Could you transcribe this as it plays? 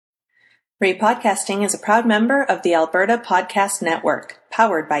Repodcasting is a proud member of the Alberta Podcast Network,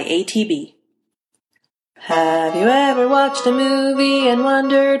 powered by ATB. Have you ever watched a movie and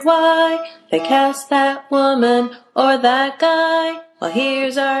wondered why they cast that woman or that guy? Well,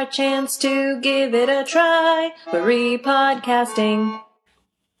 here's our chance to give it a try. We're repodcasting.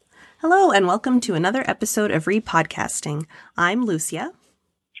 Hello, and welcome to another episode of Repodcasting. I'm Lucia.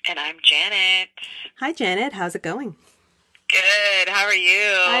 And I'm Janet. Hi, Janet. How's it going? Good. How are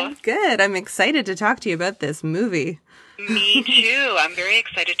you? I'm good. I'm excited to talk to you about this movie. Me too. I'm very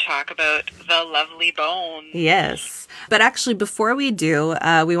excited to talk about The Lovely Bones. Yes. But actually, before we do,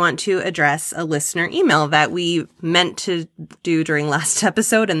 we want to address a listener email that we meant to do during last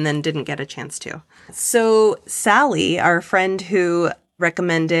episode and then didn't get a chance to. So Sally, our friend who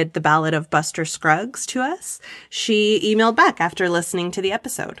recommended The Ballad of Buster Scruggs to us, she emailed back after listening to the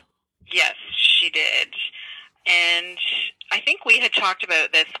episode. Yes, she did. And I think we had talked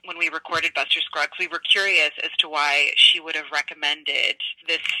about this when we recorded Buster Scruggs. We were curious as to why she would have recommended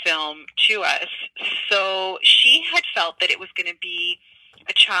this film to us. So she had felt that it was going to be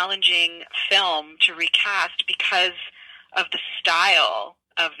a challenging film to recast because of the style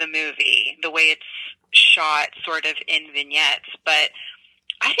of the movie, the way it's shot sort of in vignettes. But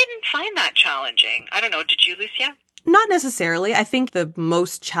I didn't find that challenging. I don't know. Did you, Lucia? Not necessarily. I think the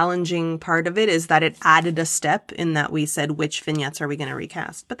most challenging part of it is that it added a step in that we said, which vignettes are we going to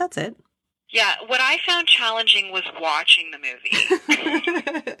recast? But that's it. Yeah, what I found challenging was watching the movie.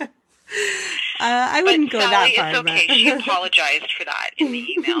 I wouldn't go that far. It's okay. She apologized for that in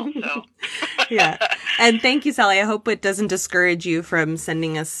the email. So yeah. And thank you, Sally. I hope it doesn't discourage you from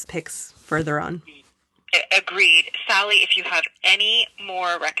sending us pics further on. Agreed. Sally, if you have any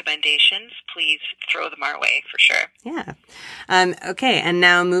more recommendations, please throw them our way for sure. Yeah. Okay, and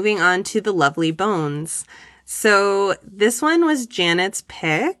now moving on to The Lovely Bones. So this one was Janet's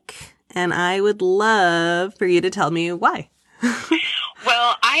pick, and I would love for you to tell me why.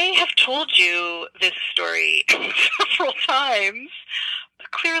 Well, I have told you this story several times.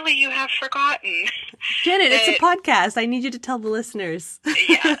 Clearly you have forgotten. Janet, it's a podcast. I need you to tell the listeners.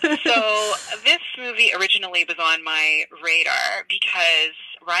 Yeah. So this movie originally was on my radar because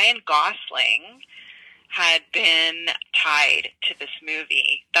Ryan Gosling had been tied to this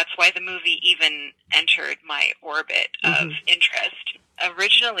movie. That's why the movie even entered my orbit of interest.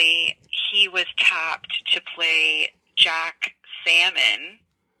 Originally, he was tapped to play Jack Salmon,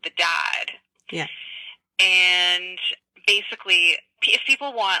 the dad. Yeah. And basically, if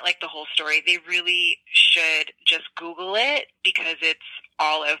people want like the whole story, they really should just Google it because it's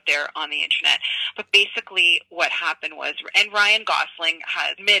all out there on the internet. But basically what happened was, and Ryan Gosling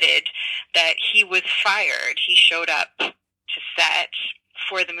has admitted that he was fired. He showed up to set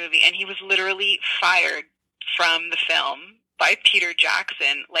for the movie and he was literally fired from the film by Peter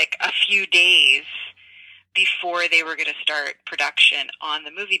Jackson like a few days before they were going to start production on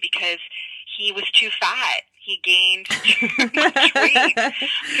the movie because he was too fat. He gained too much weight.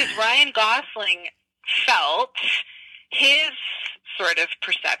 Because Ryan Gosling felt his sort of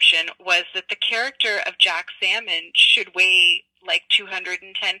perception was that the character of Jack Salmon should weigh like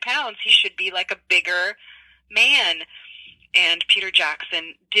 210 pounds. He should be like a bigger man. And Peter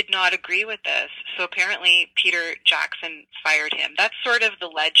Jackson did not agree with this. So apparently Peter Jackson fired him. That's sort of the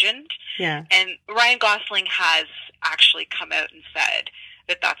legend. Yeah. And Ryan Gosling has actually come out and said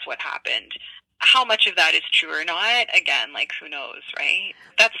that that's what happened. How much of that is true or not, again, like who knows, right?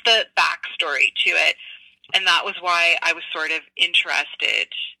 That's the backstory to it. And that was why I was sort of interested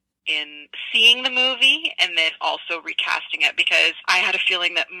in seeing the movie and then also recasting it because I had a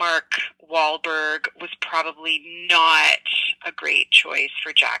feeling that Mark Wahlberg was probably not a great choice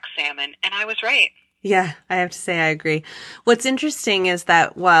for Jack Salmon. And I was right. Yeah, I have to say I agree. What's interesting is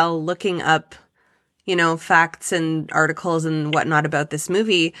that while looking up facts and articles and whatnot about this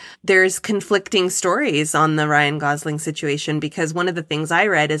movie, there's conflicting stories on the Ryan Gosling situation because one of the things I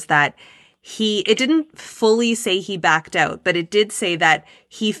read is that it didn't fully say he backed out, but it did say that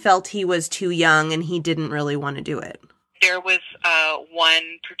he felt he was too young and he didn't really want to do it. There was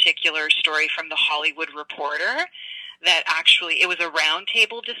one particular story from the Hollywood Reporter that actually, it was a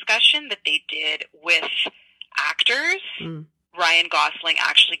roundtable discussion that they did with actors. Ryan Gosling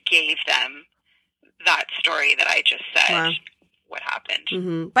actually gave them that story that I just said. Wow. What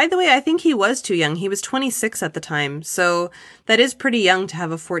happened. By the way, I think he was too young. He was 26 at the time. So that is pretty young to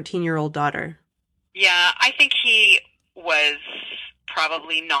have a 14-year-old daughter. Yeah, I think he was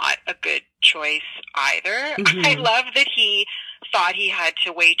probably not a good choice either. I love that he thought he had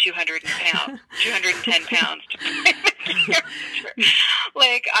to weigh 210 pounds to play the character.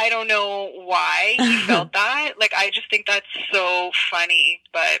 Like, I don't know why he felt that. Like, I just think that's so funny.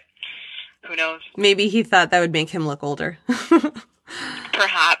 But Who knows? Maybe he thought that would make him look older.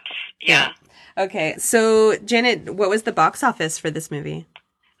 Perhaps, yeah. Okay, so Janet, what was the box office for this movie?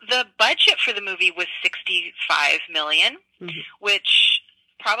 The budget for the movie was $65 million, which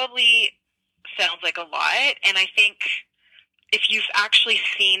probably sounds like a lot. And I think if you've actually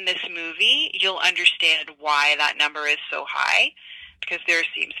seen this movie, you'll understand why that number is so high, because there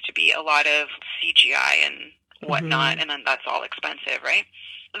seems to be a lot of CGI and whatnot, and then that's all expensive, right?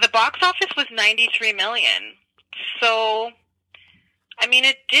 The box office was $93 million. So, I mean,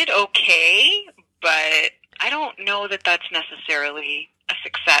 it did okay, but I don't know that that's necessarily a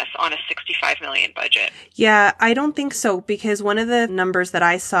success on a $65 million budget. Yeah, I don't think so, because one of the numbers that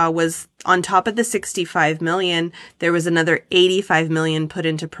I saw was on top of the $65 million, there was another $85 million put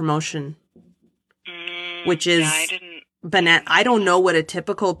into promotion, which is banana. I don't know what a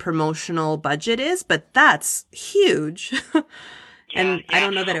typical promotional budget is, but that's huge. And I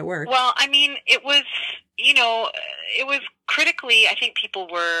don't know that it worked. Well, I mean, it was, it was critically, I think people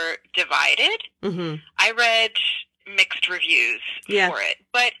were divided. I read mixed reviews for it,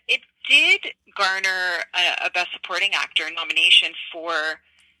 but it did garner a Best Supporting Actor nomination for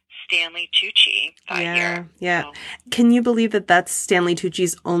Stanley Tucci that year. Yeah. So. Can you believe that that's Stanley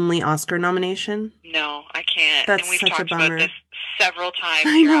Tucci's only Oscar nomination? No, I can't. That's and we've such talked a bummer. about this several times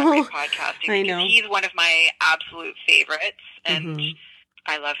here on Great Podcasting. I know. He's one of my absolute favorites, and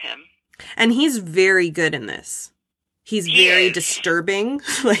I love him. And he's very good in this. He's very disturbing.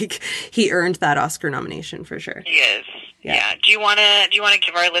 Like, he earned that Oscar nomination for sure. He is. Yeah. Do you want to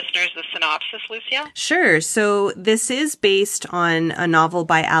give our listeners the synopsis, Lucia? Sure. So this is based on a novel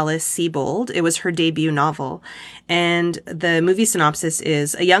by Alice Sebold. It was her debut novel. And the movie synopsis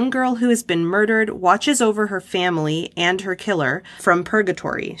is: a young girl who has been murdered watches over her family and her killer from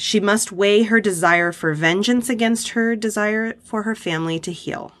purgatory. She must weigh her desire for vengeance against her desire for her family to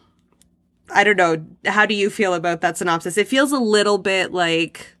heal. I don't know. How do you feel about that synopsis? It feels a little bit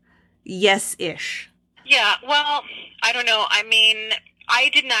like yes-ish. Yeah, well, I don't know. I mean, I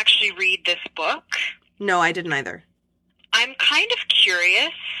didn't actually read this book. No, I didn't either. I'm kind of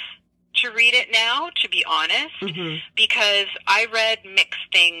curious to read it now, to be honest, because I read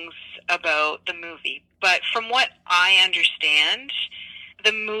mixed things about the movie. But from what I understand,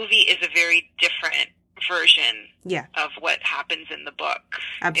 the movie is a very different version of what happens in the book.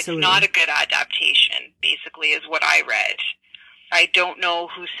 Absolutely. It's not a good adaptation, basically, is what I read. I don't know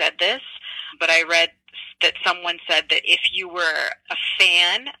who said this, but I read that someone said that if you were a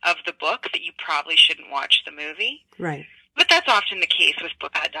fan of the book, that you probably shouldn't watch the movie. Right. But that's often the case with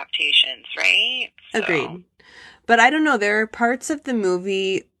book adaptations, right? So. Agreed. But I don't know, there are parts of the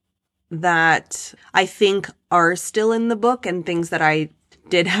movie that I think are still in the book and things that I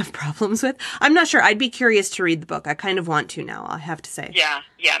did have problems with. I'm not sure. I'd be curious to read the book. I kind of want to now, I have to say. Yeah,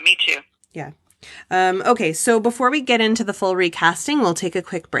 me too. Yeah. Okay, so before we get into the full recasting, we'll take a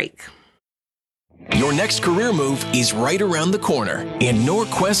quick break. Your next career move is right around the corner, and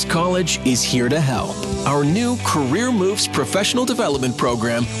Norquest College is here to help. Our new Career Moves professional development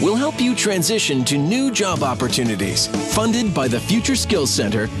program will help you transition to new job opportunities. Funded by the Future Skills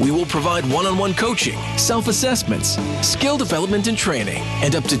Center, we will provide one-on-one coaching, self-assessments, skill development and training,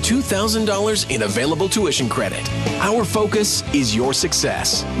 and up to $2,000 in available tuition credit. Our focus is your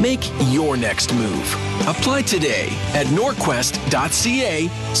success. Make your next move. Apply today at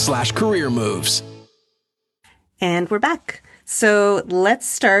norquest.ca/careermoves. And we're back. So let's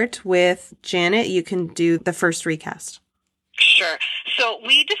start with Janet. You can do the first recast. Sure. So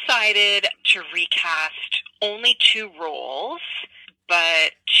we decided to recast only 2 roles,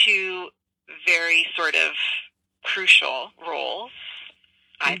 but 2 very sort of crucial roles,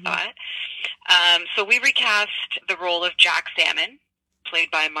 I thought. So we recast the role of Jack Salmon, played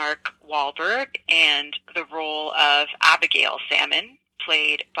by Mark Wahlberg, and the role of Abigail Salmon,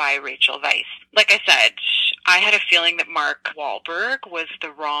 played by Rachel Weisz. Like I said, I had a feeling that Mark Wahlberg was the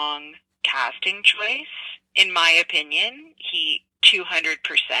wrong casting choice. In my opinion, he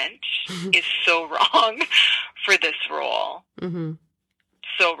 200% is so wrong for this role.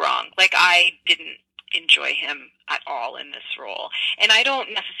 So wrong. Like, I didn't enjoy him at all in this role. And I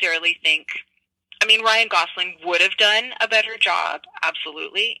don't necessarily think, I mean, Ryan Gosling would have done a better job,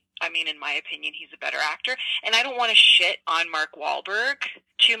 absolutely. I mean, in my opinion, he's a better actor. And I don't want to shit on Mark Wahlberg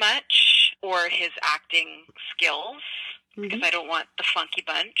too much or his acting skills, because I don't want the funky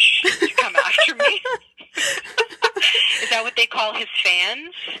bunch to come after me. Is that what they call his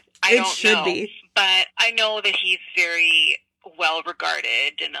fans? I don't know. It should be. But I know that he's very well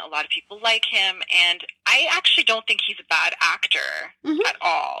regarded and a lot of people like him. And I actually don't think he's a bad actor at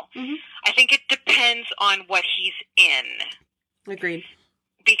all. I think it depends on what he's in. Agreed.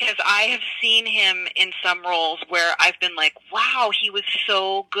 because I have seen him in some roles where I've been like, wow, he was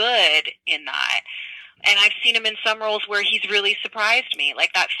so good in that. And I've seen him in some roles where he's really surprised me,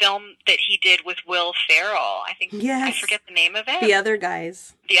 like that film that he did with Will Ferrell. I think, Yes. I forget the name of it. The Other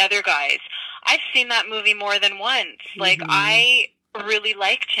Guys. The Other Guys. I've seen that movie more than once. Like, I really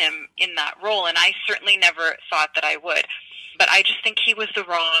liked him in that role, and I certainly never thought that I would. But I just think he was the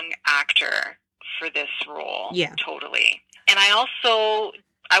wrong actor for this role. Yeah. Totally. And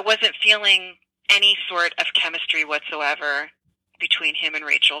I wasn't feeling any sort of chemistry whatsoever between him and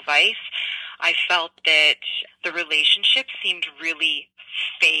Rachel Weisz. I felt that the relationship seemed really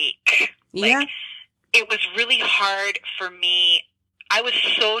fake. Yeah. Like, it was really hard for me. I was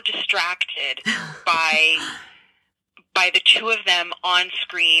so distracted by the two of them on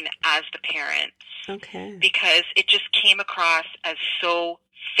screen as the parents. Okay. Because it just came across as so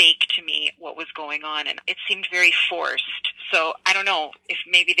fake to me what was going on, and it seemed very forced. So I don't know if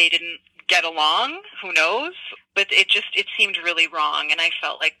maybe they didn't get along, who knows, but it seemed really wrong, and I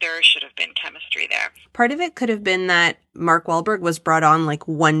felt like there should have been chemistry there. Part of it could have been that Mark Wahlberg was brought on like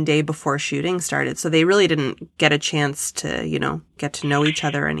one day before shooting started, so they really didn't get a chance to, get to know each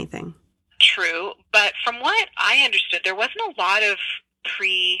other or anything. True, but from what I understood, there wasn't a lot of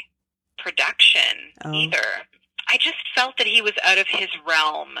pre-production either. I just felt that he was out of his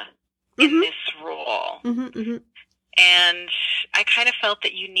realm in this role. And I kind of felt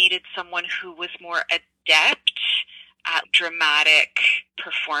that you needed someone who was more adept at dramatic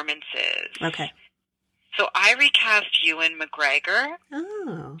performances. Okay. So I recast Ewan McGregor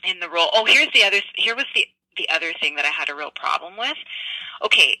in the role. Oh, here was the other thing that I had a real problem with.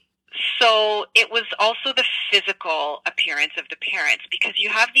 Okay, so it was also the physical appearance of the parents, because you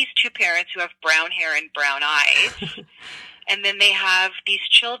have these two parents who have brown hair and brown eyes, and then they have these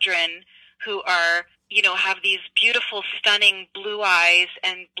children who are, have these beautiful, stunning blue eyes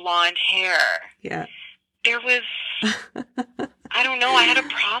and blonde hair. Yeah. There was, I don't know, I had a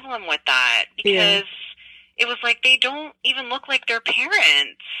problem with that, because it was like they don't even look like their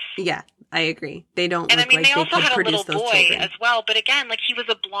parents. Yeah, I agree. They don't and look I mean, like they also had a little boy children as well, but again, like, he was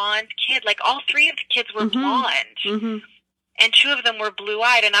a blonde kid. Like, all three of the kids were blonde, and two of them were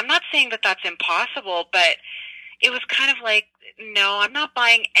blue-eyed. And I'm not saying that that's impossible, but it was kind of like, no, I'm not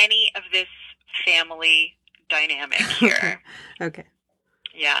buying any of this family dynamic here. Okay.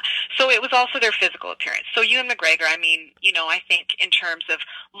 Yeah. So it was also their physical appearance. So Ewan McGregor, I mean, I think in terms of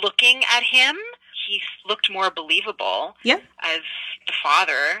looking at him, he looked more believable as the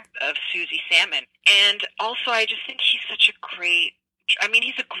father of Susie Salmon. And also, I just think he's a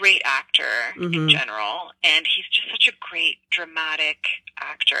great actor in general, and he's just such a great dramatic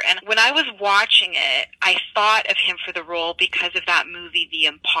actor. And when I was watching it, I thought of him for the role because of that movie, The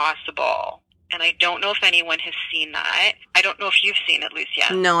Impossible. And I don't know if anyone has seen that. I don't know if you've seen it,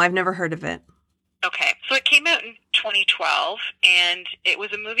 Lucia. No, I've never heard of it. Okay. So it came out in 2012, and it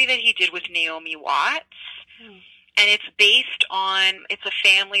was a movie that he did with Naomi Watts. And it's it's a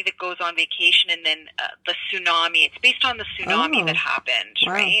family that goes on vacation, and then the tsunami. It's based on the tsunami that happened,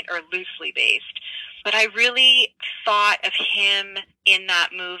 right? Or loosely based. But I really thought of him in that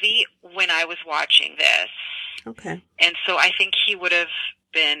movie when I was watching this. Okay. And so I think he would have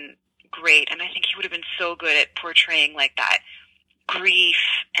been great, and I think he would have been so good at portraying like that grief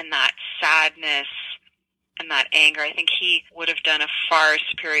and that sadness and that anger. I think he would have done a far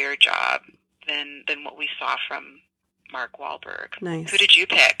superior job than what we saw from Mark Wahlberg. Nice. Who did you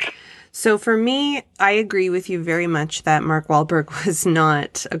pick? So for me, I agree with you very much that Mark Wahlberg was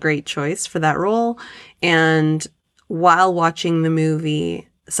not a great choice for that role. And while watching the movie,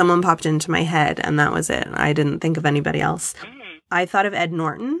 someone popped into my head, and that was it. I didn't think of anybody else. I thought of Ed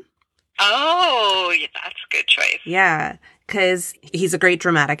Norton. Oh, yeah, that's a good choice. Yeah, because he's a great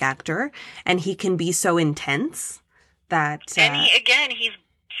dramatic actor, and he can be so intense that... and he's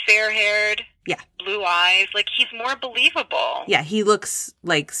fair-haired, blue eyes. Like, he's more believable. Yeah, he looks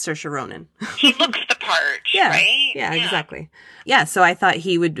like Saoirse Ronan. He looks the part, right? Yeah, exactly. Yeah, so I thought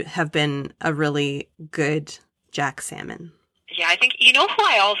he would have been a really good Jack Salmon. Yeah, I think, who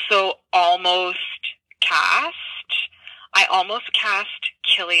I also almost cast? I almost cast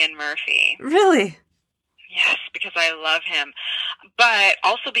Cillian Murphy. Really? Yes, because I love him. But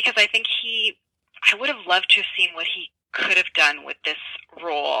also because I think I would have loved to have seen what he could have done with this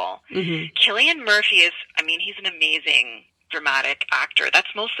role. Cillian Murphy he's an amazing dramatic actor.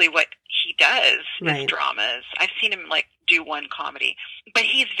 That's mostly what he does, is dramas. I've seen him do one comedy. But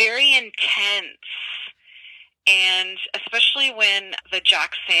he's very intense. And especially when the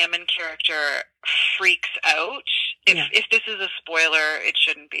Jack Salmon character freaks out. If this is a spoiler, it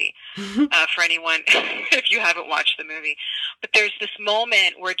shouldn't be for anyone if you haven't watched the movie. But there's this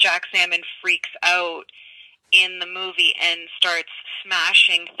moment where Jack Salmon freaks out in the movie and starts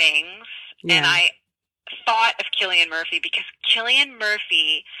smashing things. Yeah. And I thought of Cillian Murphy because Cillian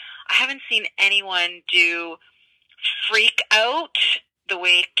Murphy, I haven't seen anyone do freak out the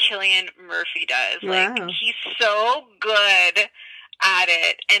way Cillian Murphy does. Wow. Like, he's so good at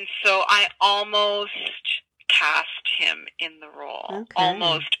it. And so I almost cast him in the role. Okay.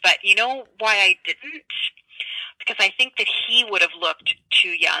 Almost. But you know why I didn't? Because I think that he would have looked too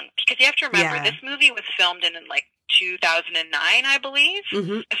young. Because you have to remember, this movie was filmed in like 2009, I believe.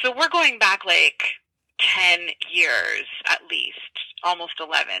 Mm-hmm. So we're going back like 10 years at least, almost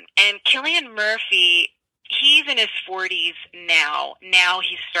 11. And Cillian Murphy, he's in his 40s now. Now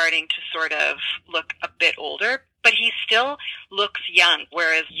he's starting to sort of look a bit older, but he still looks young,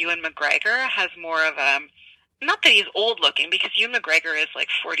 whereas Ewan McGregor has more of a, not that he's old looking, because Ewan McGregor is like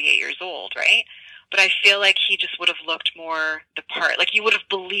 48 years old, right? But I feel like he just would have looked more the part. Like, you would have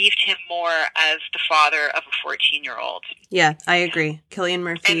believed him more as the father of a 14-year-old. Yeah, I agree. Cillian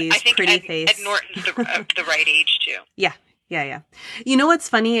Murphy's pretty face. Ed Norton's the right age, too. Yeah. You know what's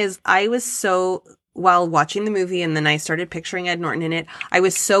funny is while watching the movie and then I started picturing Ed Norton in it, I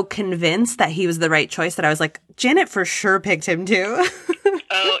was so convinced that he was the right choice that I was like, Janet for sure picked him too.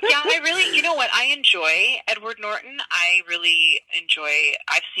 Oh, yeah, you know what? I enjoy Edward Norton. I've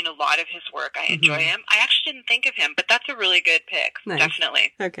seen a lot of his work. I enjoy him. I actually didn't think of him, but that's a really good pick. Nice.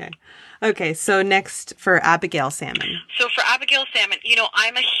 Definitely. Okay. So next for Abigail Salmon. So for Abigail Salmon, you know,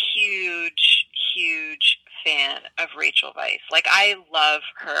 I'm a huge, huge fan of Rachel Weisz. Like, I love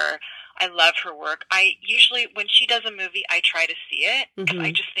her. I love her work. I usually, when she does a movie, I try to see it because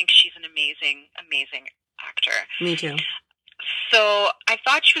I just think she's an amazing, amazing actor. Me too. So I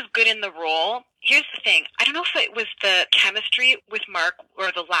thought she was good in the role. Here's the thing. I don't know if it was the chemistry with Mark,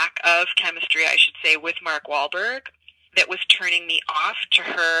 or the lack of chemistry, I should say, with Mark Wahlberg that was turning me off to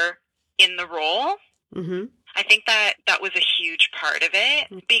her in the role. Mm-hmm. I think that was a huge part of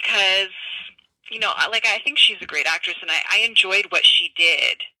it because, you know, like, I think she's a great actress and I enjoyed what she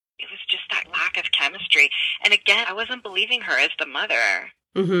did. It was just that lack of chemistry. And again, I wasn't believing her as the mother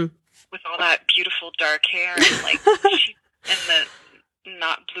with all that beautiful dark hair and like and the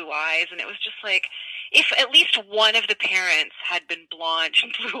not blue eyes. And it was just like, if at least one of the parents had been blonde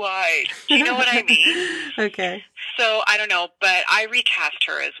and blue-eyed. Do you know what I mean? Okay. So I don't know, but I recast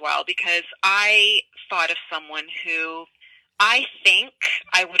her as well because I thought of someone who I think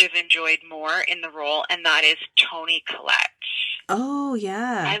I would have enjoyed more in the role, and that is Toni Collette. Oh,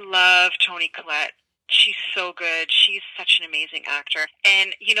 yeah. I love Toni Collette. She's so good. She's such an amazing actor.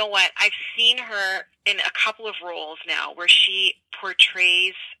 And you know what? I've seen her in a couple of roles now where she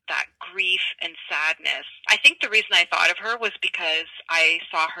portrays that grief and sadness. I think the reason I thought of her was because I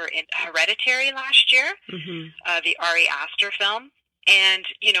saw her in Hereditary last year, the Ari Aster film. And,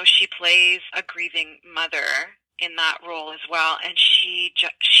 you know, she plays a grieving mother in that role as well. And she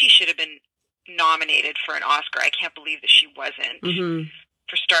should have been nominated for an Oscar. I can't believe that she wasn't.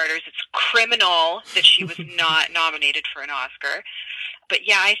 For starters, it's criminal that she was not nominated for an Oscar. But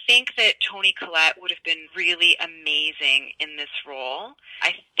yeah, I think that Toni Collette would have been really amazing in this role.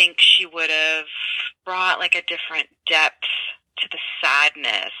 I think she would have brought like a different depth to the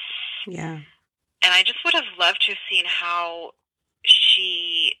sadness. Yeah. And I just would have loved to have seen how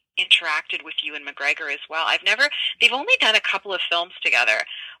she interacted with Ewan McGregor as well. They've only done a couple of films together,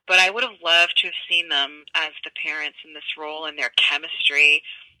 but I would have loved to have seen them as the parents in this role and their chemistry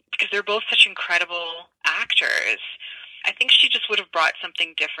because they're both such incredible actors. I think she just would have brought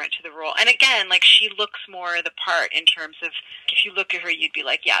something different to the role. And again, like, she looks more the part in terms of, if you look at her, you'd be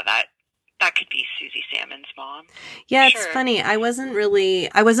like, yeah, that could be Susie Salmon's mom. Yeah, sure. It's funny. I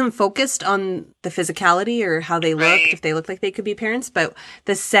wasn't focused on the physicality or how they looked, if they looked like they could be parents. But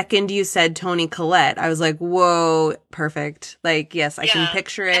the second you said Toni Collette, I was like, whoa, perfect. Like, yes, I can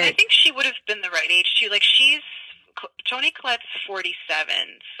picture it. And I think she would have been the right age too. Like, Toni Collette's 47.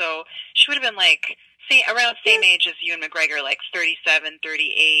 So she would have been like, around the same age as Ewan McGregor, like 37,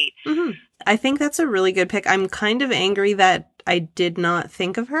 38. I think that's a really good pick. I'm kind of angry that I did not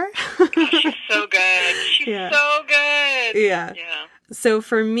think of her. She's so good. She's so good. Yeah. So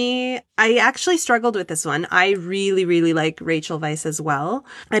for me, I actually struggled with this one. I really, really like Rachel Weisz as well.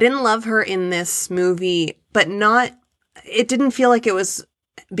 I didn't love her in this movie, but it didn't feel like it was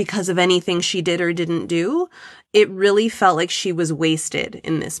because of anything she did or didn't do. It really felt like she was wasted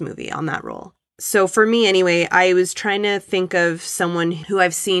in this movie on that role. So for me anyway, I was trying to think of someone who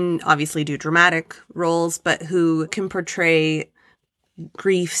I've seen obviously do dramatic roles, but who can portray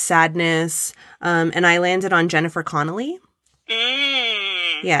grief, sadness. And I landed on Jennifer Connelly.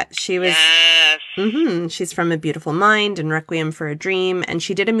 Yeah, she was. Yes. She's from A Beautiful Mind and Requiem for a Dream. And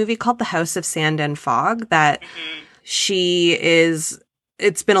she did a movie called The House of Sand and Fog that she is.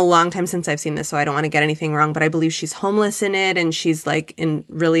 It's been a long time since I've seen this, so I don't want to get anything wrong, but I believe she's homeless in it, and she's like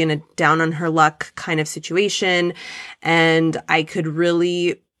really in a down on her luck kind of situation. And I could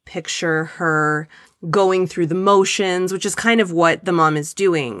really picture her going through the motions, which is kind of what the mom is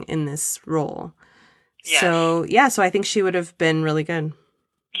doing in this role. Yes. So I think she would have been really good.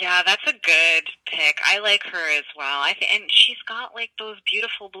 Yeah, that's a good pick. I like her as well. And she's got like those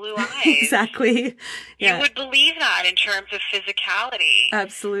beautiful blue eyes. Exactly. Yeah. You would believe that in terms of physicality.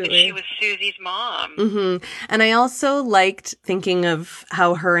 Absolutely. That she was Susie's mom. Mm-hmm. And I also liked thinking of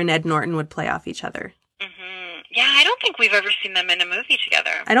how her and Ed Norton would play off each other. Mm-hmm. Yeah, I don't think we've ever seen them in a movie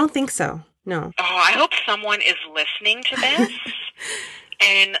together. I don't think so. No. Oh, I hope someone is listening to this.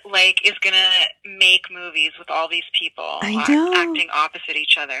 And, like, is going to make movies with all these people acting opposite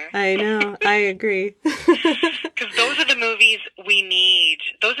each other. I know. I agree. Because those are the movies we need.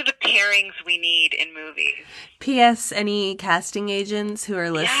 Those are the pairings we need in movies. P.S. Any casting agents who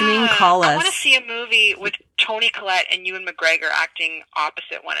are listening, call us. I want to see a movie with Toni Collette and Ewan McGregor acting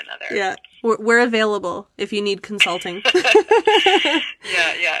opposite one another. Yeah. We're available if you need consulting. Yeah,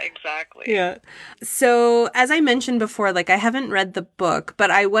 exactly. Yeah. So as I mentioned before, like I haven't read the book, but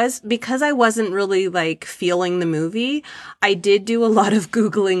because I wasn't really like feeling the movie, I did do a lot of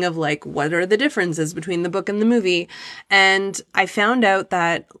Googling of like, what are the differences between the book and the movie? And I found out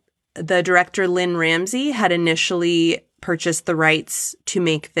that the director Lynn Ramsey had initially purchased the rights to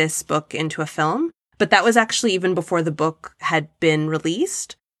make this book into a film, but that was actually even before the book had been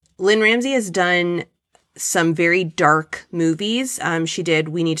released. Lynn Ramsey has done some very dark movies. She did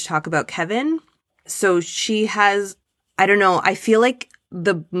We Need to Talk About Kevin. So she has, I don't know, I feel like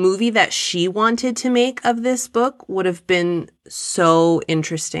the movie that she wanted to make of this book would have been so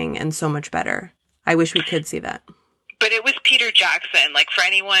interesting and so much better. I wish we could see that. But it was Peter Jackson. Like, for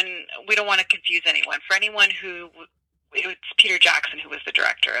anyone, we don't want to confuse anyone. For anyone it's Peter Jackson who was the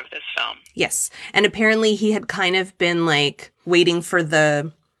director of this film. Yes. And apparently he had kind of been like waiting for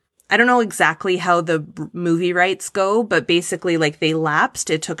I don't know exactly how the movie rights go, but basically like they lapsed.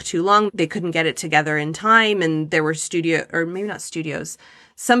 It took too long. They couldn't get it together in time. And there were somebody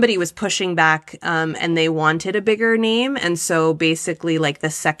was pushing back, and they wanted a bigger name. And so basically like the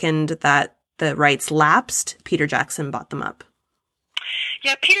second that the rights lapsed, Peter Jackson bought them up.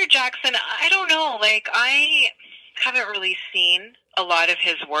 Yeah, Peter Jackson, I don't know. Like, I haven't really seen a lot of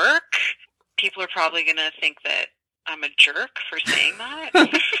his work. People are probably going to think that I'm a jerk for saying that.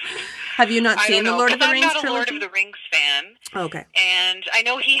 Have you not seen the Lord of the Rings trilogy? I'm not a Lord of the Rings fan. Okay. And I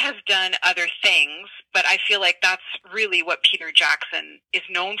know he has done other things, but I feel like that's really what Peter Jackson is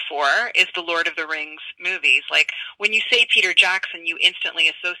known for, is the Lord of the Rings movies. Like, when you say Peter Jackson, you instantly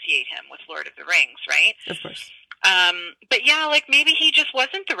associate him with Lord of the Rings, right? Of course. But yeah, like maybe he just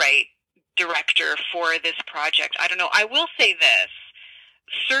wasn't the right director for this project. I don't know. I will say this.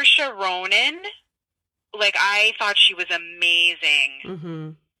 Saoirse Ronan, like, I thought she was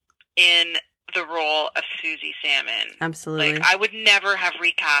amazing in the role of Susie Salmon. Absolutely. Like, I would never have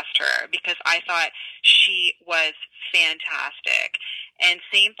recast her because I thought she was fantastic. And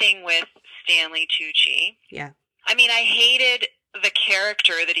same thing with Stanley Tucci. Yeah. I mean, I hated the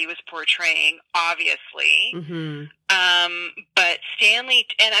character that he was portraying, obviously. But Stanley,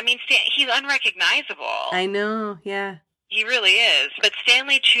 and I mean, he's unrecognizable. I know, yeah. He really is. But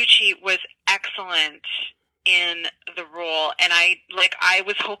Stanley Tucci was excellent in the role, and I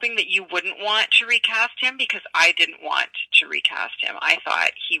was hoping that you wouldn't want to recast him because I didn't want to recast him. I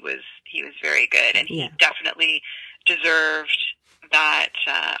thought he was very good, and he definitely deserved that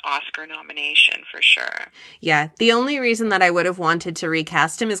Oscar nomination for sure. Yeah, the only reason that I would have wanted to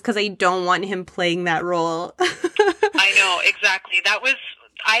recast him is because I don't want him playing that role. I know, exactly.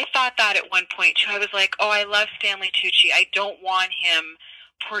 I thought that at one point too. I was like, oh, I love Stanley Tucci. I don't want him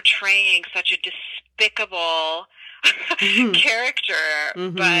portraying such a despicable character,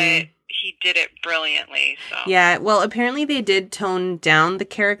 but he did it brilliantly. So yeah, well, apparently they did tone down the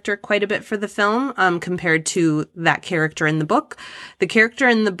character quite a bit for the film, compared to that character in the book. The character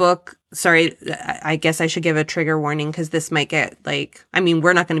in the book, sorry, I guess I should give a trigger warning because this might get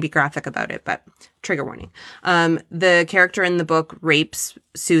we're not going to be graphic about it, but trigger warning. The character in the book rapes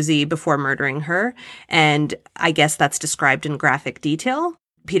Susie before murdering her, and I guess that's described in graphic detail.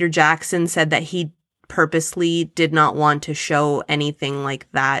 Peter Jackson said that he purposely did not want to show anything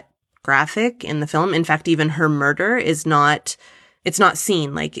like that graphic in the film. In fact, even her murder is not, it's not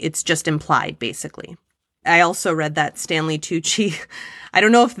seen, like it's just implied, basically. I also read that Stanley Tucci, I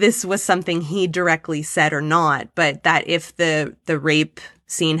don't know if this was something he directly said or not, but that if the rape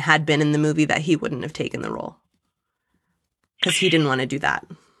scene had been in the movie, that he wouldn't have taken the role. Because he didn't want to do that.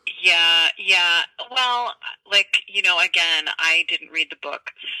 Yeah. Well, like, you know, again, I didn't read the book,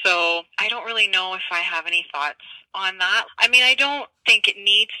 so I don't really know if I have any thoughts on that. I mean, I don't think it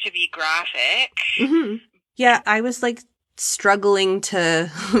needs to be graphic. Mm-hmm. Yeah, I was like struggling to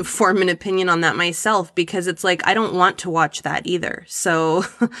form an opinion on that myself because it's like, I don't want to watch that either. So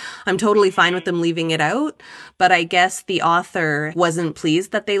I'm totally fine with them leaving it out. But I guess the author wasn't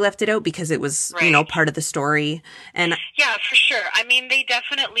pleased that they left it out because it was, Right. you know, part of the story. And Yeah, for sure. I mean, they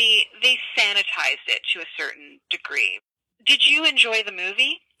sanitized it to a certain degree. Did you enjoy the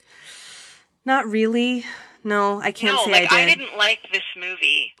movie? not really. No, I can't say I did. I didn't like this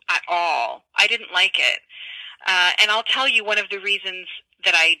movie at all. I didn't like it. And I'll tell you one of the reasons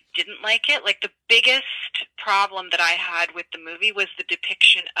that I didn't like it. Like, the biggest problem that I had with the movie was the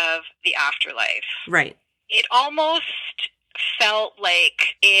depiction of the afterlife. Right. It almost felt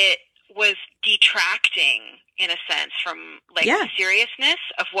like it was detracting, in a sense, from like Yeah. the seriousness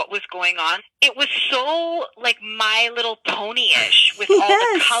of what was going on. It was so like My Little Pony-ish with all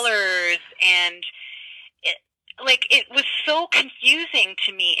the Yes. colors, and it was so confusing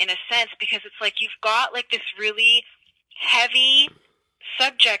to me in a sense, because it's like you've got like this really heavy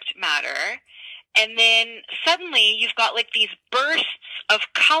subject matter, and then suddenly you've got like these bursts of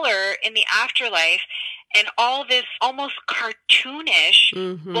color in the afterlife and all this almost cartoonish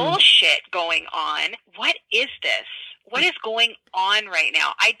Mhm. bullshit going on. What is this? What is going on right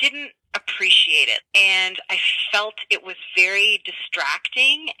now? I didn't appreciate it, and I felt it was very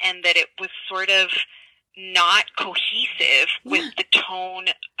distracting, and that it was sort of not cohesive with the tone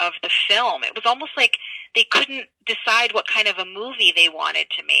of the film. It was almost like they couldn't decide what kind of a movie they wanted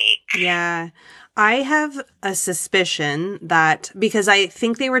to make. Yeah. I have a suspicion that because I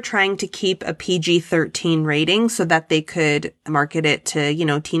think they were trying to keep a PG-13 rating so that they could market it to, you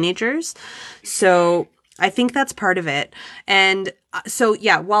know, teenagers. So I think that's part of it. And so,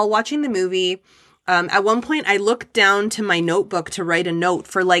 yeah, while watching the movie, at one point I looked down to my notebook to write a note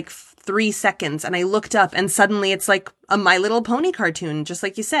for like 3 seconds, and I looked up and suddenly it's like a My Little Pony cartoon, just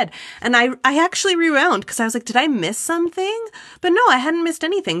like you said. And I actually rewound because I was like, did I miss something? But no, I hadn't missed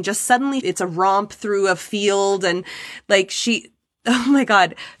anything. Just suddenly it's a romp through a field, and like oh my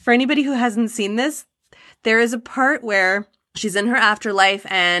God, for anybody who hasn't seen this, there is a part where she's in her afterlife,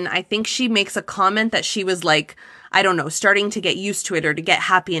 and I think she makes a comment that she was like, I don't know, starting to get used to it or to get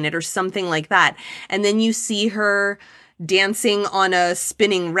happy in it or something like that. And then you see her dancing on a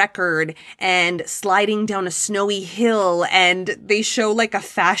spinning record and sliding down a snowy hill, and they show like a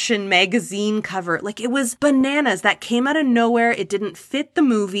fashion magazine cover. Like, it was bananas. That came out of nowhere. It didn't fit the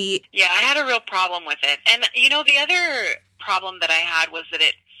movie. Yeah, I had a real problem with it. And, you know, the other problem that I had was that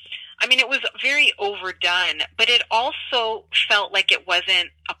it was very overdone, but it also felt like it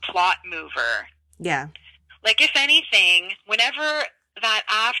wasn't a plot mover. Yeah. Like, if anything, whenever that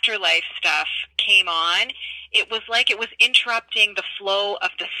afterlife stuff came on, it was like it was interrupting the flow of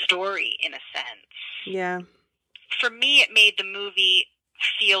the story, in a sense. Yeah. For me, it made the movie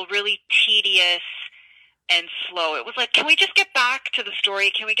feel really tedious and slow. It was like, can we just get back to the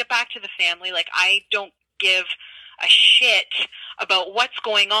story? Can we get back to the family? Like, I don't give a shit about what's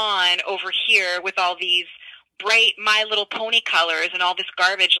going on over here with all these bright My Little Pony colors and all this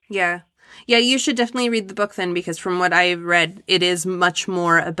garbage. Yeah. Yeah, you should definitely read the book then, because from what I've read, it is much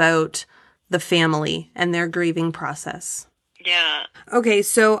more about the family and their grieving process. Yeah. Okay,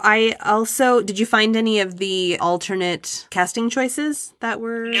 so did you find any of the alternate casting choices that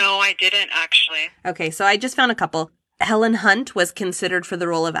were? No, I didn't, actually. Okay, so I just found a couple. Helen Hunt was considered for the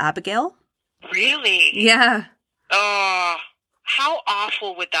role of Abigail. Really? Yeah. Oh, how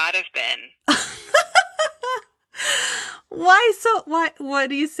awful would that have been? Why so? What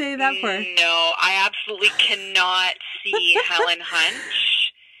do you say that for? No, I absolutely cannot see Helen Hunt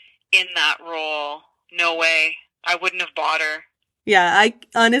in that role. No way. I wouldn't have bought her. Yeah,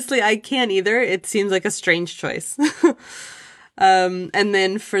 I can't either. It seems like a strange choice. And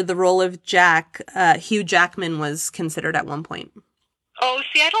then for the role of Jack, Hugh Jackman was considered at one point. Oh,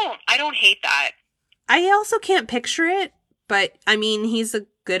 see, I don't hate that. I also can't picture it, but I mean, he's a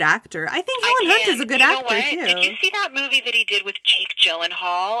good actor. I think Helen Hunt is a good actor too. Did you see that movie that he did with Jake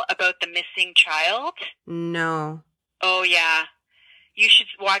Gyllenhaal about the missing child? No. Oh, yeah. You should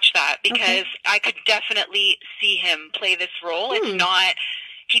watch that, because I could definitely see him play this role.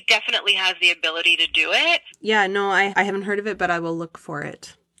 He definitely has the ability to do it. Yeah, no, I haven't heard of it, but I will look for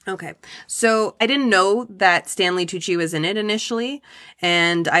it. Okay. So I didn't know that Stanley Tucci was in it initially.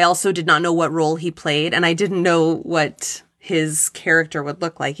 And I also did not know what role he played. And I didn't know what his character would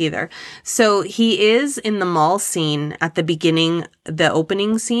look like either. So he is in the mall scene at the beginning, the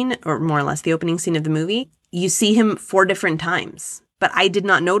opening scene, or more or less the opening scene of the movie. You see him 4 different times. But I did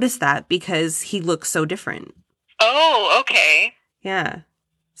not notice that because he looks so different. Oh, okay. Yeah.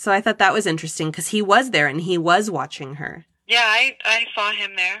 So I thought that was interesting because he was there and he was watching her. Yeah, I saw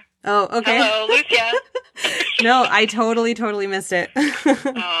him there. Oh, okay. Hello, Lucia. No, I totally missed it.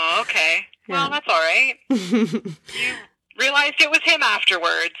 Oh, okay. Yeah. Well, that's all right. You realized it was him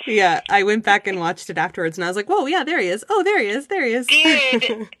afterwards. Yeah, I went back and watched it afterwards and I was like, whoa, yeah, there he is. Oh, there he is. There he is.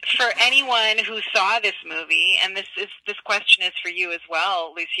 For anyone who saw this movie, and this question is for you as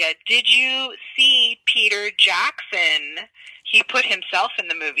well, Lucia, did you see Peter Jackson? He put himself in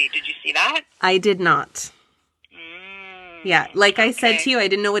the movie. Did you see that? I did not. Yeah, like I said to you, I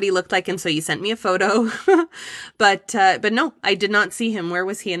didn't know what he looked like, and so you sent me a photo. But no, I did not see him. Where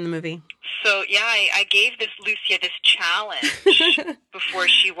was he in the movie? So, yeah, I gave Lucia this challenge before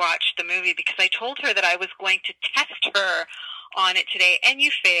she watched the movie because I told her that I was going to test her on it today, and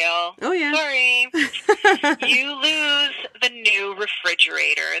you fail. Oh, yeah. Sorry. You lose the new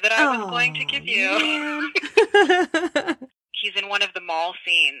refrigerator that I was going to give you. He's in one of the mall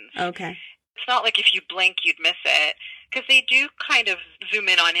scenes. Okay. It's not like if you blink, you'd miss it, because they do kind of zoom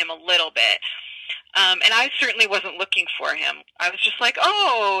in on him a little bit. And I certainly wasn't looking for him. I was just like,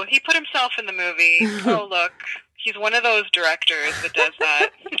 oh, he put himself in the movie. Oh, look, he's one of those directors that does that.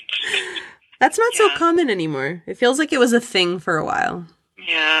 That's not so common anymore. It feels like it was a thing for a while.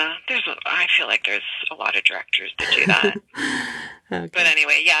 Yeah, I feel like there's a lot of directors that do that. Okay. But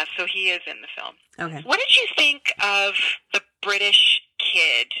anyway, yeah, so he is in the film. Okay. What did you think of the British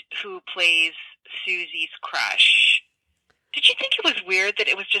kid who plays Susie's crush? Did you think it was weird that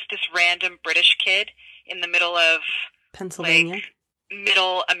it was just this random British kid in the middle of Pennsylvania? Like,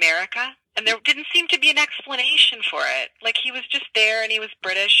 middle America? And there didn't seem to be an explanation for it. Like, he was just there and he was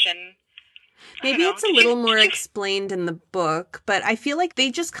British and... Maybe it's a little more explained in the book, but I feel like they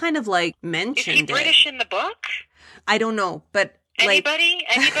just kind of like mentioned it. Is he British in the book? I don't know, but Anybody?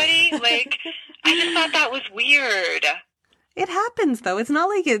 Like, I just thought that was weird. It happens, though. It's not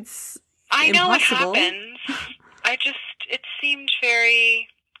like it's I know impossible. It happens. It seemed very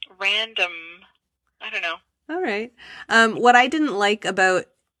random. I don't know. All right. What I didn't like about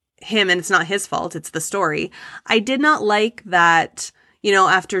him, and it's not his fault, it's the story, I did not like that, you know,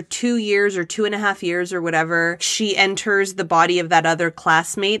 after 2 years or 2.5 years or whatever, she enters the body of that other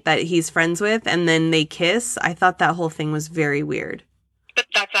classmate that he's friends with, and then they kiss. I thought that whole thing was very weird. But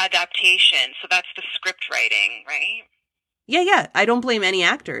that's adaptation, so that's the script writing, right? Yeah. I don't blame any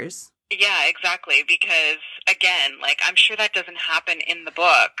actors. Yeah, exactly, because, again, like, I'm sure that doesn't happen in the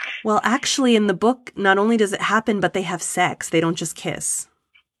book. Well, actually, in the book, not only does it happen, but they have sex. They don't just kiss.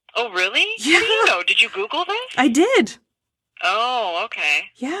 Oh, really? Yeah. How do you know? Did you Google this? I did. Oh, okay.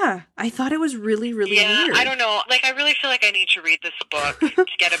 Yeah, I thought it was really weird. I don't know. Like, I really feel like I need to read this book to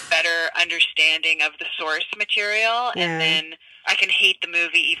get a better understanding of the source material, and then I can hate the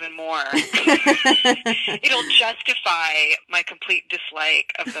movie even more. It'll justify my complete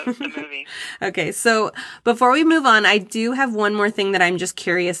dislike of the movie. Okay, so before we move on, I do have one more thing that I'm just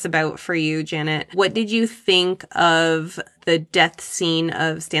curious about for you, Janet. What did you think of the death scene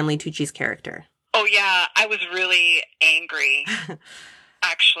of Stanley Tucci's character? Oh, yeah, I was really angry.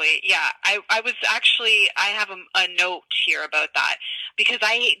 Actually, yeah, I have a note here about that because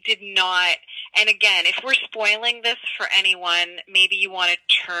I did not, and again, if we're spoiling this for anyone, maybe you want to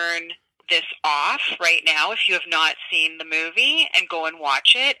turn this off right now if you have not seen the movie and go and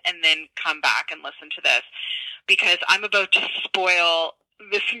watch it and then come back and listen to this because I'm about to spoil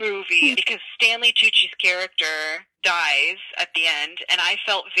this movie because Stanley Tucci's character dies at the end and I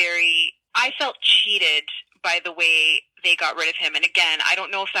felt cheated by the way they got rid of him. And again, I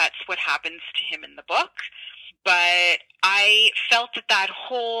don't know if that's what happens to him in the book, but I felt that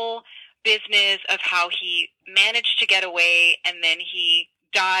whole business of how he managed to get away and then he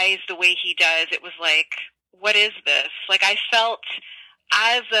dies the way he does, it was like, what is this? Like, I felt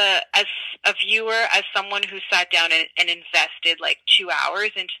as a viewer, as someone who sat down and invested like 2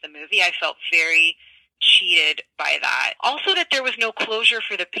 hours into the movie, I felt very cheated by that. Also that there was no closure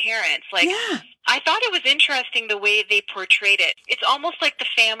for the parents. Like, I thought it was interesting the way they portrayed it. It's almost like the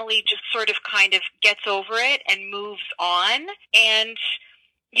family just sort of kind of gets over it and moves on. And,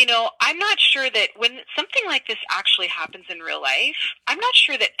 you know, I'm not sure that when something like this actually happens in real life, I'm not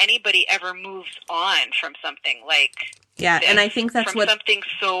sure that anybody ever moves on from something like this, and I think that's from something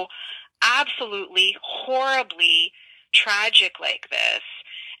so absolutely horribly tragic like this.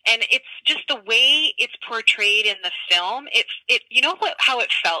 And it's just the way it's portrayed in the film. It you know how it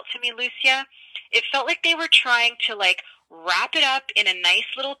felt to me, Lucia? It felt like they were trying to like wrap it up in a nice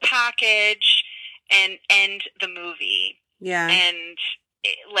little package and end the movie. Yeah. And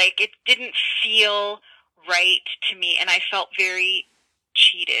it didn't feel right to me, and I felt very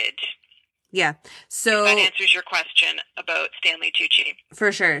cheated. Yeah. So if that answers your question about Stanley Tucci.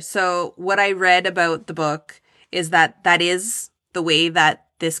 For sure. So what I read about the book is that is the way that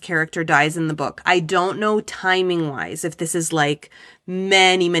this character dies in the book. I don't know timing wise if this is like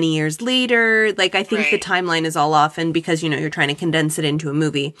many, many years later. Like, I think the timeline is all off, and because, you're trying to condense it into a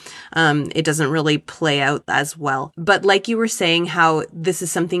movie, it doesn't really play out as well. But like you were saying, how this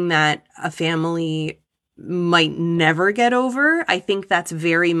is something that a family might never get over. I think that's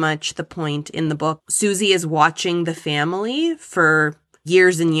very much the point in the book. Susie is watching the family for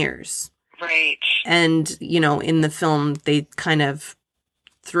years and years. Right. And, in the film, they kind of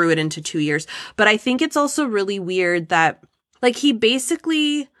threw it into 2 years. But I think it's also really weird that, like, he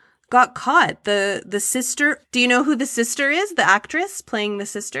basically got caught. The sister, do you know who the sister is? The actress playing the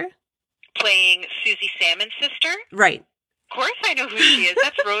sister? Playing Susie Salmon's sister? Right. Of course I know who she is.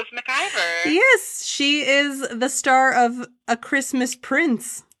 That's Rose McIver. Yes, she is the star of A Christmas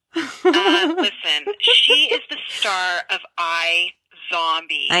Prince. Listen, she is the star of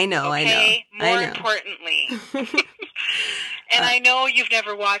iZombie. I know, okay? I know. More importantly. And I know you've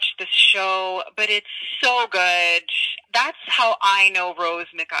never watched this show, but it's so good. That's how I know Rose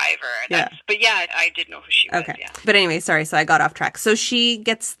McIver. But yeah, I did know who she was. Okay. Yeah. But anyway, sorry. So I got off track. So she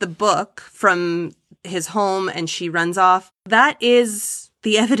gets the book from his home and she runs off. That is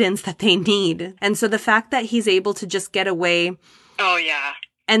the evidence that they need. And so the fact that he's able to just get away. Oh, yeah.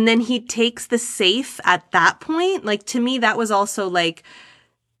 And then he takes the safe at that point. Like, to me, that was also like,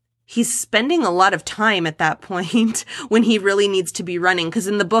 he's spending a lot of time at that point when he really needs to be running. Because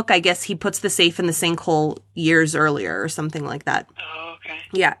in the book, I guess he puts the safe in the sinkhole years earlier or something like that. Oh, okay.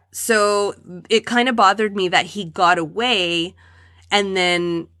 Yeah. So it kind of bothered me that he got away, and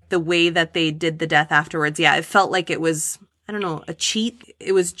then the way that they did the death afterwards. Yeah, it felt like it was, I don't know, a cheat.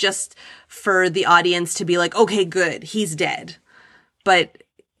 It was just for the audience to be like, okay, good, he's dead. But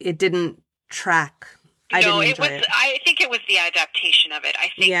it didn't track. I think it was the adaptation of it. I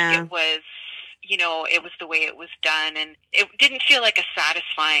think it was, it was the way it was done, and it didn't feel like a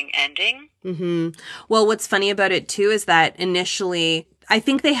satisfying ending. Mm-hmm. Well, what's funny about it too is that initially, I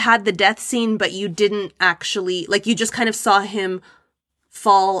think they had the death scene, but you didn't actually, like, you just kind of saw him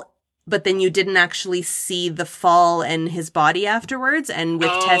fall, but then you didn't actually see the fall and his body afterwards. And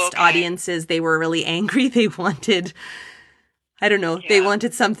with test audiences, they were really angry. They wanted, I don't know, they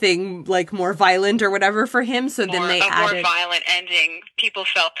wanted something like more violent or whatever for him. So then they added more violent ending. People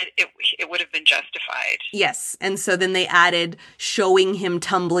felt that it would have been justified. Yes. And so then they added showing him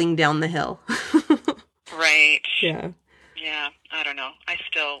tumbling down the hill. Right. Yeah. Yeah. I don't know. I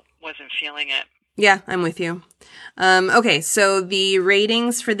still wasn't feeling it. Yeah, I'm with you. Okay, so the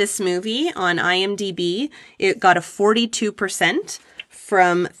ratings for this movie on IMDb, it got a 42%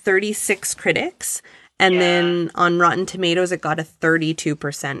 from 36 critics. And then on Rotten Tomatoes, it got a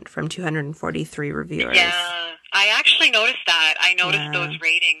 32% from 243 reviewers. Yeah, I actually noticed that. I noticed those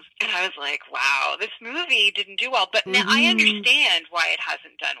ratings, and I was like, wow, this movie didn't do well. But now I understand why it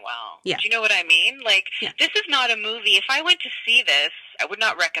hasn't done well. Yeah. Do you know what I mean? Like, this is not a movie. If I went to see this, I would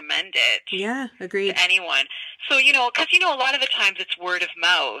not recommend it. Yeah, agreed. To anyone. So, because, a lot of the times it's word of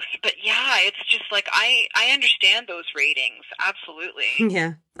mouth. But yeah, it's just like, I understand those ratings. Absolutely.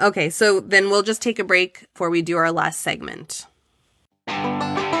 Yeah. Okay, so then we'll just take a break before we do our last segment.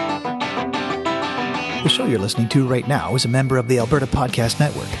 The show you're listening to right now is a member of the Alberta Podcast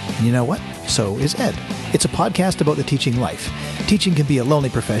Network. And you know what? So is Ed. It's a podcast about the teaching life. Teaching can be a lonely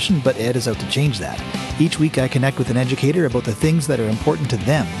profession, but Ed is out to change that. Each week I connect with an educator about the things that are important to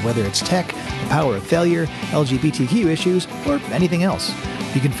them, whether it's tech, the power of failure, LGBTQ issues, or anything else.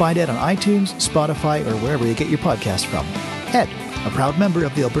 You can find Ed on iTunes, Spotify, or wherever you get your podcast from. Ed, a proud member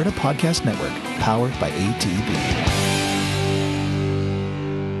of the Alberta Podcast Network, powered by ATB.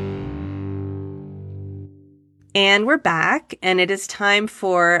 And we're back, and it is time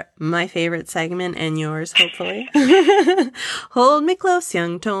for my favorite segment, and yours, hopefully. Hold Me Close,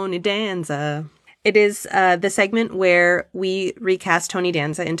 Young Tony Danza. It is the segment where we recast Tony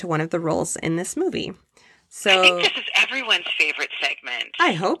Danza into one of the roles in this movie. So I think this is everyone's favorite segment.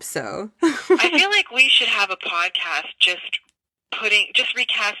 I hope so. I feel like we should have a podcast just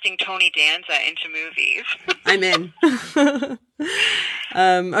recasting Tony Danza into movies. I'm in.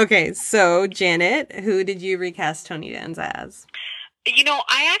 Okay, so Janet, who did you recast Tony Danza as?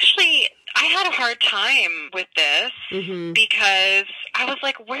 I had a hard time with this because I was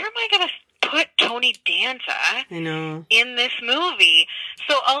like, where am I going to put Tony Danza I know. in this movie?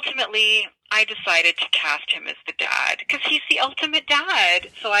 So ultimately, I decided to cast him as the dad because he's the ultimate dad.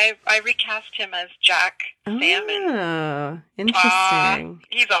 So I recast him as Jack Salmon. Oh, interesting.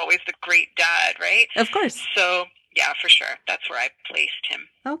 He's always the great dad, right? Of course. So yeah, for sure. That's where I placed him.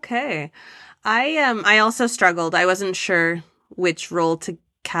 Okay. I also struggled. I wasn't sure which role to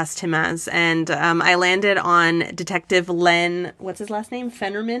cast him as, and I landed on Detective Len. What's his last name?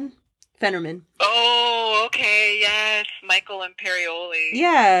 Fennerman. Oh, okay, yes, Michael Imperioli.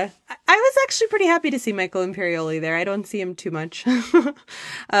 Yeah, I was actually pretty happy to see Michael Imperioli there. I don't see him too much.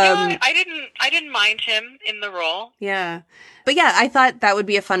 I didn't mind him in the role. Yeah, but yeah, I thought that would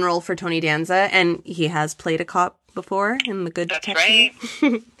be a fun role for Tony Danza, and he has played a cop before in The Good Detective. That's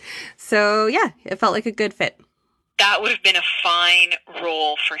right. So yeah, it felt like a good fit. That would have been a fine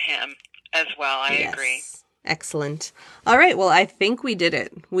role for him as well. I agree. Excellent. All right. Well, I think we did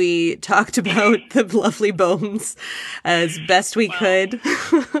it. We talked about the Lovely Bones as best we could.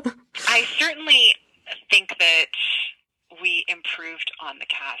 I certainly think that we improved on the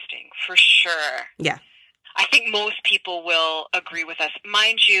casting, for sure. Yeah. I think most people will agree with us.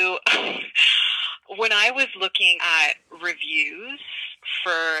 Mind you, when I was looking at reviews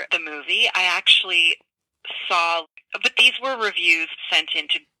for the movie, I actually saw, but these were reviews sent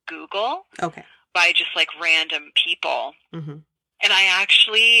into Google. Okay. By just like random people. Mm-hmm. And I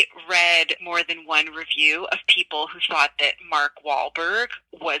actually read more than one review of people who thought that Mark Wahlberg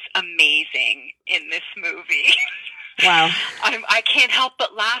was amazing in this movie. Wow. I can't help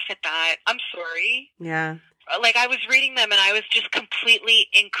but laugh at that. I'm sorry. Yeah. Like, I was reading them and I was just completely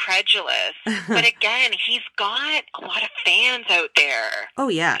incredulous. But again, he's got a lot of fans out there. Oh,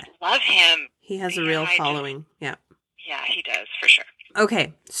 yeah. I love him. He has a real following. Yeah. Yeah, he does, for sure.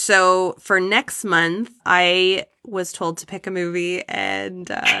 Okay, so for next month, I was told to pick a movie, and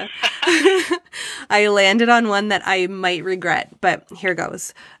I landed on one that I might regret, but here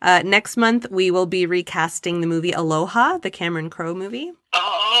goes. Next month, we will be recasting the movie Aloha, the Cameron Crowe movie.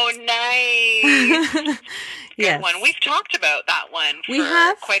 Oh, nice. Good one. We've talked about that one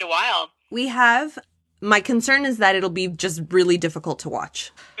for quite a while. We have. My concern is that it'll be just really difficult to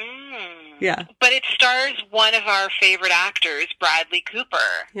watch. Yeah. But it stars one of our favorite actors, Bradley Cooper.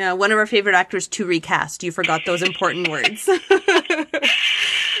 Yeah, one of our favorite actors to recast. You forgot those important words.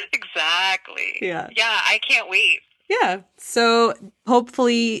 Exactly. Yeah. Yeah, I can't wait. Yeah. So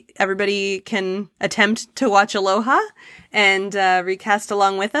hopefully everybody can attempt to watch Aloha and recast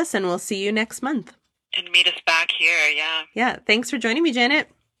along with us, and we'll see you next month. And meet us back here, yeah. Yeah. Thanks for joining me, Janet.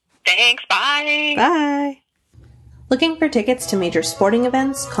 Thanks. Bye. Bye. Looking for tickets to major sporting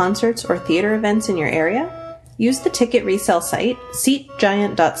events, concerts, or theater events in your area? Use the ticket resale site,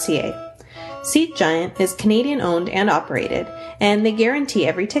 SeatGiant.ca. SeatGiant is Canadian-owned and operated, and they guarantee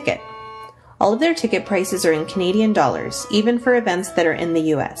every ticket. All of their ticket prices are in Canadian dollars, even for events that are in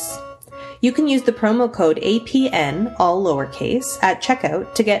the US. You can use the promo code APN, all lowercase, at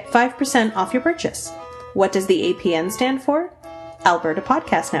checkout to get 5% off your purchase. What does the APN stand for? Alberta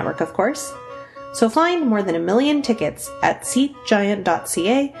Podcast Network, of course. So find more than 1 million tickets at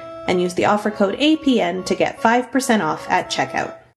SeatGiant.ca and use the offer code APN to get 5% off at checkout.